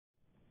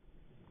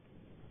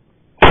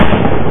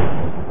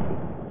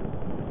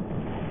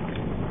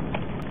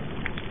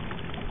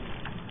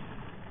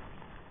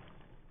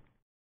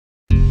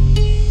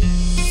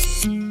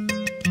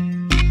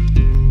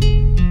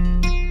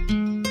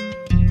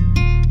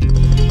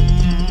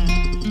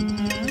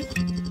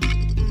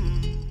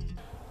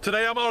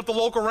Today I'm out at the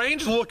local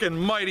range looking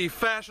mighty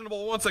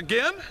fashionable once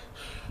again.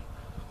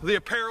 The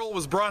apparel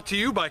was brought to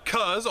you by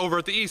Cuz over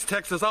at the East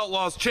Texas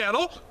Outlaws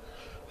channel.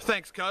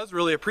 Thanks, Cuz,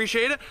 really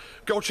appreciate it.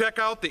 Go check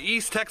out the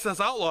East Texas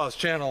Outlaws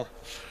channel.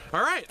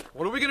 All right,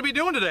 what are we gonna be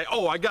doing today?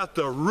 Oh, I got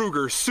the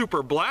Ruger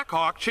Super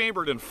Blackhawk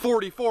chambered in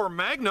 .44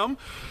 Magnum,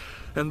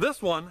 and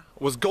this one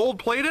was gold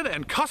plated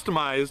and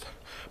customized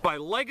by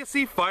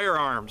Legacy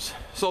Firearms.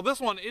 So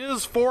this one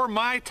is for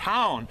my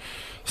town,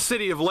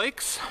 City of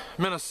Lakes,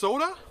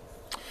 Minnesota.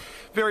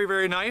 Very,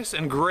 very nice,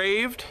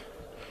 engraved.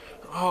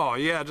 Oh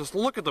yeah, just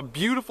look at the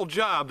beautiful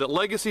job that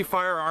Legacy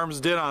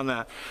Firearms did on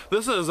that.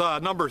 This is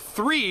number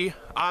 3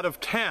 out of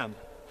 10.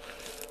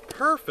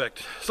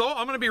 Perfect. So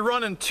I'm going to be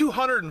running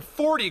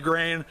 240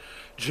 grain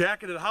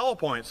jacketed hollow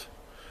points.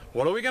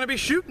 What are we going to be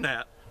shooting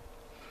at?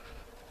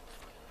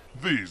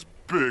 These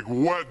big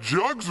wet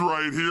jugs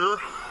right here.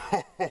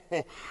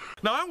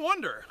 Now I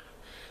wonder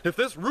if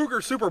this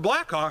Ruger Super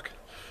Blackhawk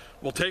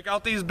will take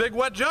out these big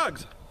wet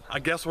jugs. I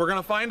guess we're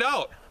going to find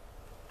out.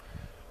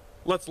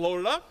 Let's load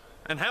it up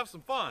and have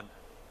some fun.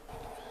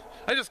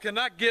 I just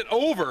cannot get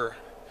over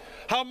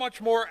how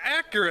much more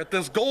accurate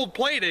this gold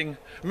plating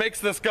makes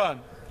this gun.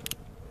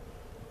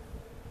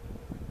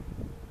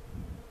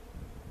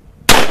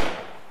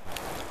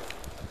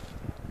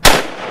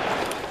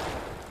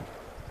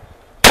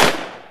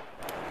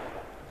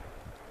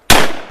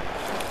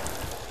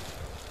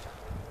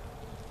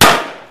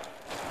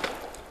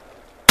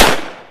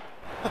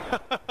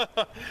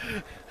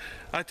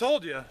 I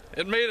told you,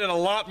 it made it a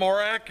lot more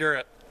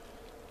accurate.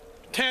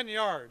 10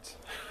 yards.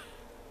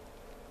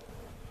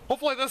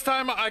 Hopefully this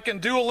time I can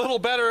do a little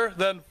better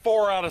than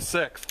 4 out of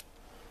 6.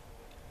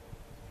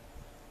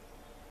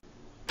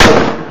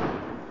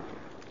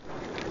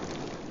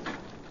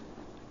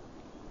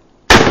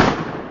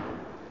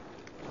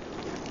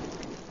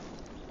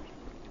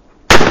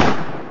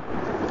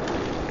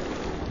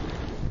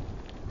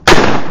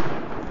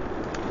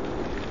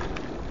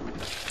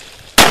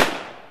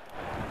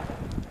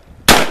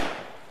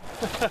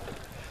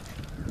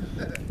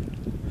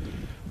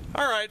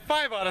 All right,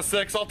 5 out of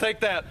 6, I'll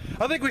take that.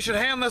 I think we should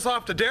hand this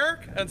off to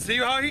Derek and see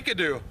how he could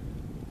do.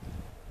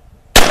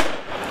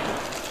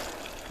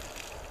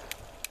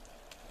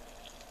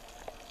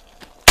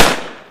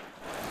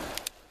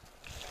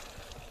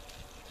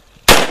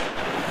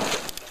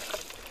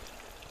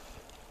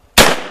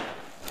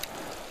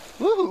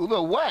 Woo, a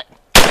little wet.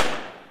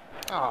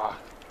 Ah.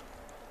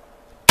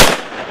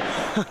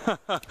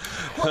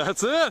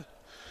 That's it.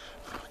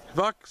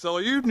 Buck, so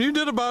you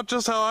did about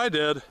just how I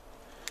did.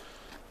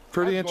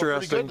 Pretty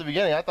interesting. Pretty good at the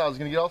beginning. I thought I was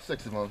going to get all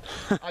 6 of them.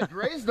 I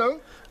grazed them.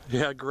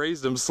 Yeah,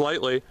 grazed him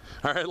slightly.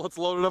 All right, let's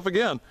load it up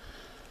again.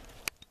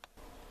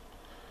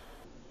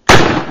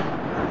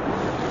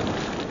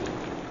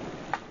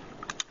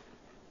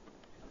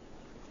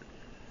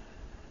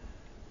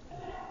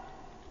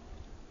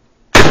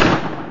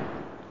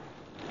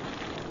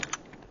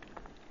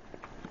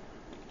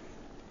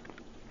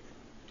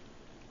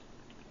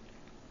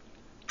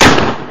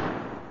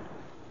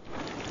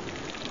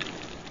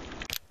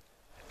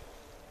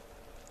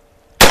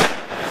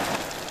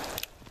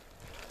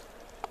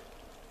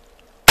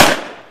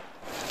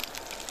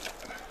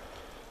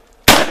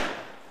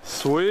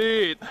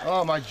 Sweet.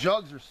 Oh, my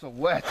jugs are so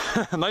wet.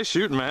 Nice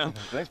shooting, man.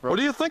 Thanks, bro. What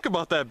do you think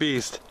about that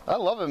beast? I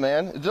love it,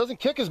 man. It doesn't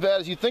kick as bad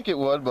as you think it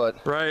would,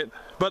 but... Right.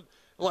 But,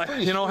 like,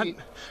 you know, sweet.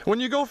 when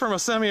you go from a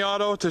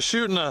semi-auto to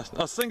shooting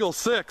a single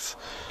 6,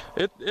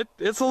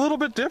 it's a little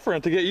bit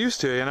different to get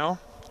used to, you know?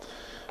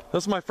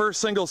 This is my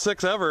first single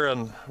 6 ever,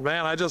 and,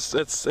 man,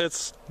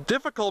 it's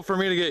difficult for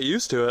me to get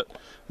used to it.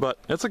 But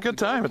it's a good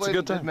time. It's a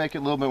good time. Did make it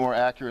a little bit more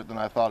accurate than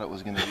I thought it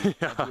was going to be.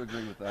 Yeah. I do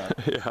agree with that.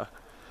 Yeah.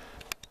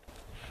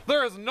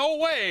 There is no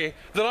way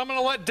that I'm going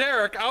to let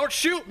Derek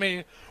outshoot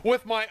me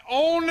with my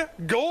own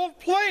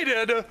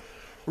gold-plated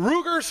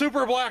Ruger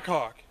Super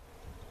Blackhawk.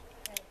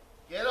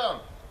 Get him.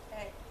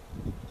 Hey.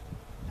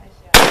 Nice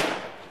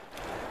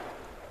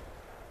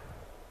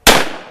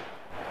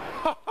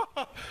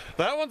shot.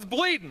 That one's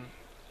bleeding.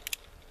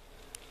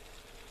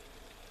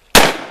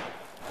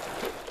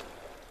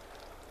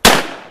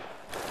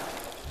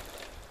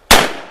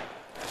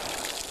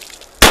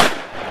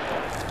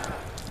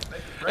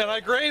 And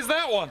I grazed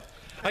that one.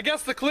 I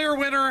guess the clear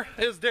winner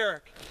is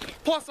Derek.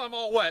 Plus I'm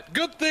all wet.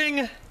 Good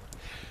thing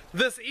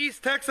this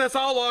East Texas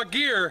Outlaw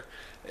gear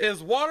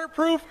is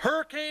waterproof,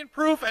 hurricane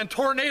proof, and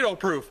tornado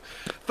proof.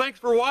 Thanks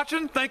for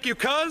watching. Thank you,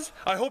 Cuz.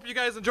 I hope you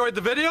guys enjoyed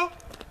the video.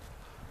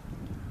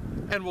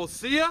 And we'll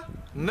see ya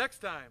next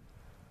time.